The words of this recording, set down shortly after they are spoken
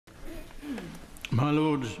My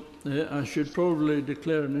Lords, I should probably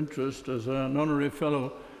declare an interest as an honorary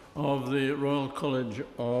fellow of the Royal College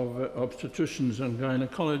of Obstetricians and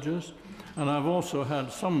Gynecologists, and I've also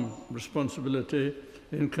had some responsibility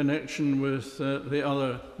in connection with the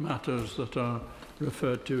other matters that are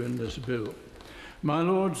referred to in this bill. My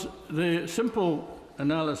Lords, the simple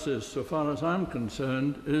analysis, so far as I'm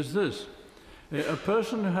concerned, is this. A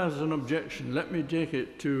person who has an objection, let me take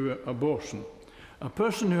it to abortion. A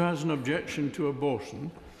person who has an objection to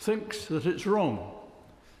abortion thinks that it's wrong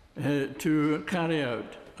to carry out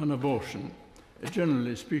an abortion.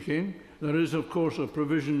 Generally speaking, there is, of course, a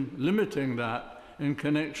provision limiting that in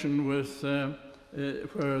connection with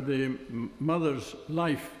where the mother's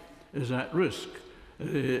life is at risk.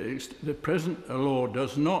 The present law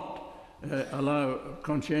does not allow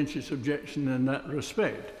conscientious objection in that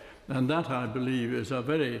respect, and that, I believe, is a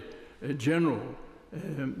very general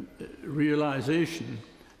realization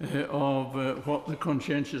of what the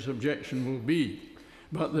conscientious objection will be.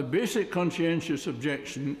 But the basic conscientious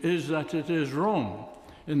objection is that it is wrong,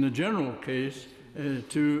 in the general case,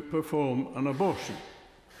 to perform an abortion.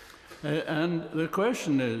 And the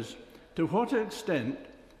question is, to what extent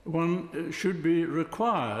one should be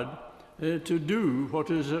required to do what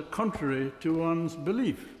is contrary to one's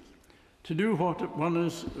belief, to do what one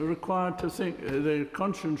is required to think, the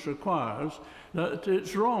conscience requires, that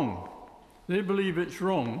it's wrong. They believe it's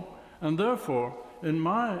wrong, and therefore, in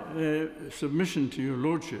my submission to your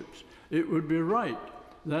lordships, it would be right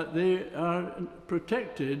that they are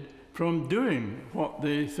protected from doing what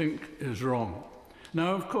they think is wrong.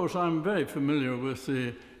 Now, of course, I'm very familiar with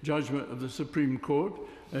the judgment of the Supreme Court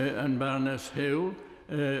and Baroness Hale,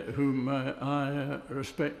 whom I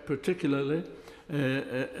respect particularly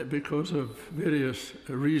because of various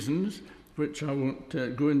reasons, which I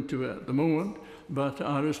won't go into at the moment, but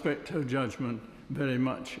I respect her judgment very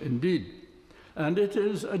much indeed. And it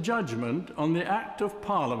is a judgment on the Act of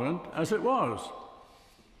Parliament as it was.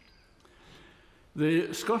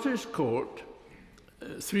 The Scottish Court,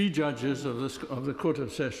 3 judges of the Court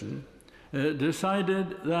of Session,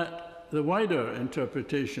 decided that the wider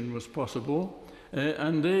interpretation was possible,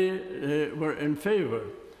 and they were in favour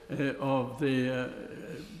of the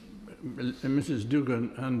Mrs.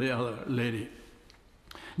 Dugan and the other lady.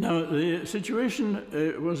 Now, the situation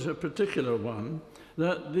was a particular one,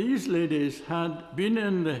 that these ladies had been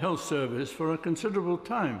in the health service for a considerable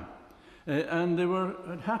time, and they were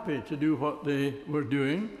happy to do what they were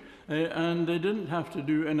doing, and they didn't have to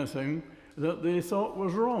do anything that they thought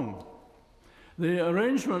was wrong. The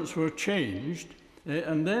arrangements were changed,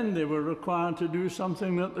 and then they were required to do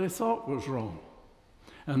something that they thought was wrong.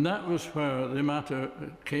 And that was where the matter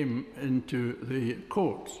came into the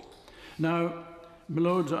courts. Now, my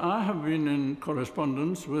Lords, I have been in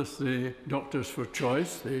correspondence with the Doctors for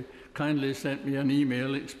Choice. They kindly sent me an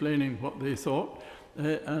email explaining what they thought,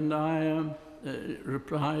 and I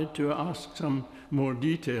replied to ask some more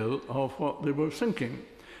detail of what they were thinking.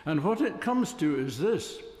 And what it comes to is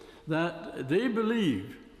this, that they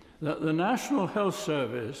believe that the National Health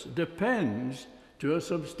Service depends to a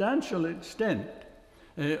substantial extent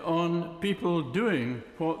on people doing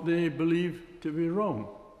what they believe to be wrong.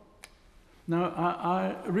 Now,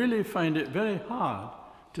 I really find it very hard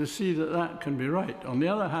to see that that can be right. On the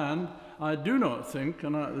other hand, I do not think,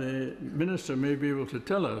 and the Minister may be able to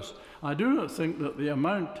tell us, I do not think that the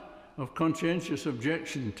amount of conscientious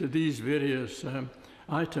objection to these various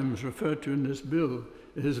items referred to in this bill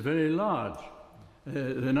is very large.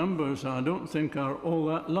 The numbers, I don't think, are all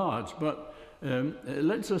that large, but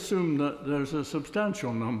let's assume that there's a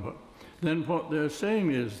substantial number. Then what they're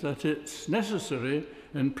saying is that it's necessary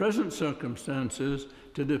in present circumstances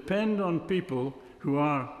to depend on people who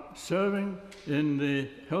are serving in the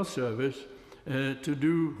health service to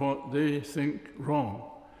do what they think wrong.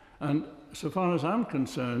 And so far as I'm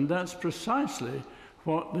concerned, that's precisely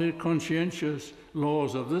what the conscientious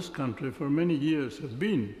laws of this country for many years have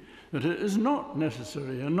been, that it is not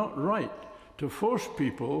necessary and not right to force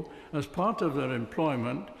people as part of their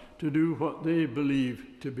employment to do what they believe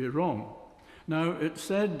to be wrong. Now, it's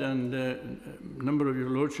said, and a number of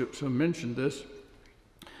your lordships have mentioned this,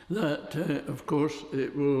 that, of course,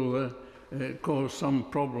 it will cause some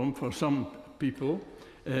problem for some people.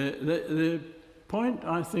 The point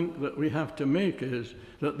I think that we have to make is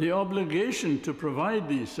that the obligation to provide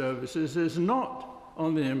these services is not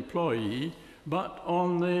on the employee, but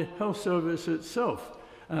on the health service itself.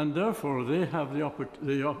 And therefore, they have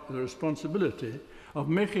the responsibility of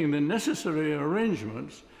making the necessary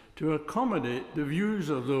arrangements to accommodate the views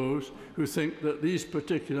of those who think that these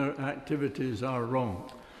particular activities are wrong.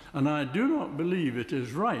 And I do not believe it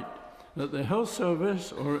is right that the health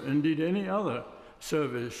service, or indeed any other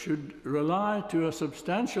service should rely to a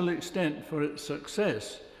substantial extent for its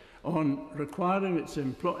success on requiring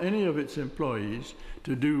any of its employees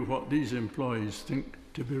to do what these employees think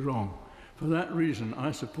to be wrong. For that reason,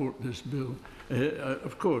 I support this bill.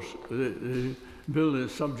 Of course, the bill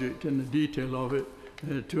is subject in the detail of it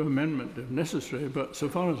to amendment if necessary, but so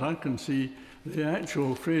far as I can see, the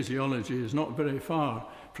actual phraseology is not very far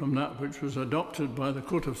from that which was adopted by the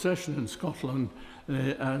Court of Session in Scotland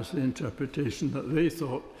as the interpretation that they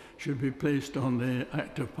thought should be placed on the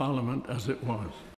Act of Parliament as it was.